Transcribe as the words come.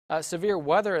Severe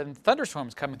weather and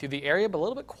thunderstorms coming through the area, but a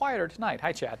little bit quieter tonight.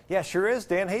 Hi, Chad. Yeah, sure is,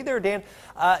 Dan. Hey there, Dan.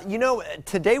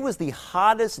 Today was the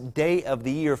hottest day of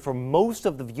the year for most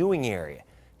of the viewing area.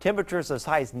 Temperatures as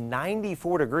high as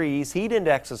 94 degrees, heat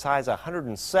index as high as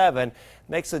 107,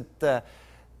 makes it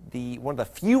one of the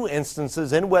few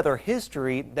instances in weather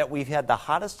history that we've had the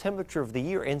hottest temperature of the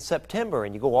year in September.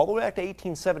 And you go all the way back to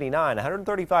 1879,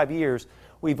 135 years,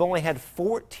 we've only had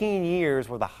 14 years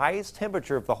where the highest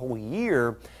temperature of the whole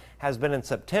year has been in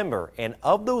September. And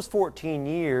of those 14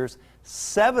 years,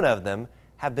 7 of them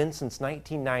have been since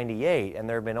 1998, and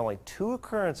there have been only 2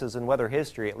 occurrences in weather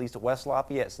history, at least at West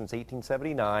Lafayette since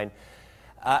 1879,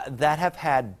 that have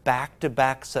had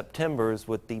back-to-back Septembers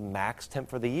with the max temp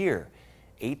for the year.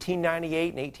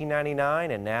 1898 and 1899,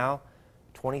 and now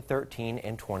 2013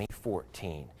 and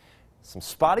 2014. Some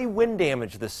spotty wind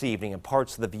damage this evening in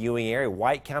parts of the viewing area.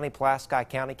 White County, Pulaski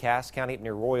County, Cass County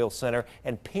near Royal Center,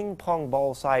 and ping pong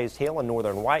ball sized hail in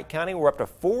northern White County. We're up to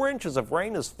 4 inches of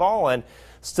rain has fallen.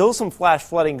 Still some flash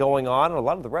flooding going on in a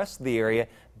lot of the rest of the area.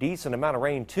 Decent amount of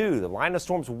rain too. The line of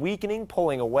storms weakening,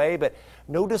 pulling away, but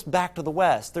notice back to the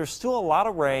west. There's still a lot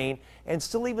of rain and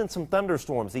still even some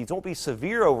thunderstorms. These won't be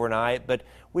severe overnight, but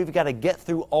we've got to get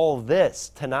through all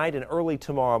this tonight and early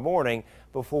tomorrow morning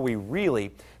before we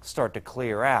really start to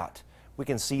clear out. We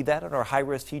can see that in our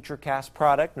high-risk futurecast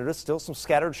product. Notice still some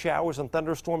scattered showers and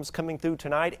thunderstorms coming through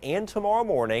tonight and tomorrow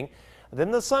morning. Then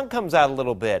the sun comes out a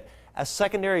little bit. A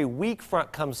secondary weak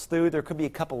front comes through. There could be a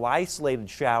couple isolated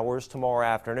showers tomorrow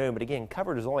afternoon, but again,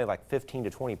 coverage is only like 15 to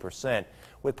 20%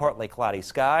 with partly cloudy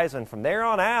skies. And from there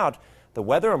on out, the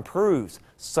weather improves.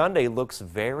 Sunday looks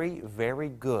very, very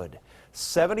good.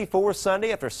 74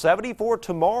 Sunday after 74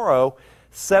 tomorrow.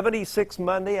 76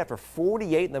 Monday after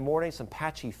 48 in the morning. Some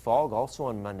patchy fog also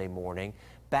on Monday morning.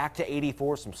 Back to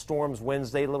 84, some storms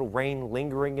Wednesday, a little rain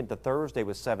lingering into Thursday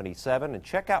with 77. And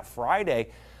check out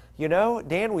Friday. You know,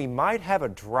 Dan, we might have a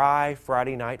dry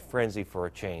Friday night frenzy for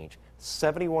a change.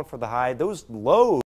 71 for the high. Those lows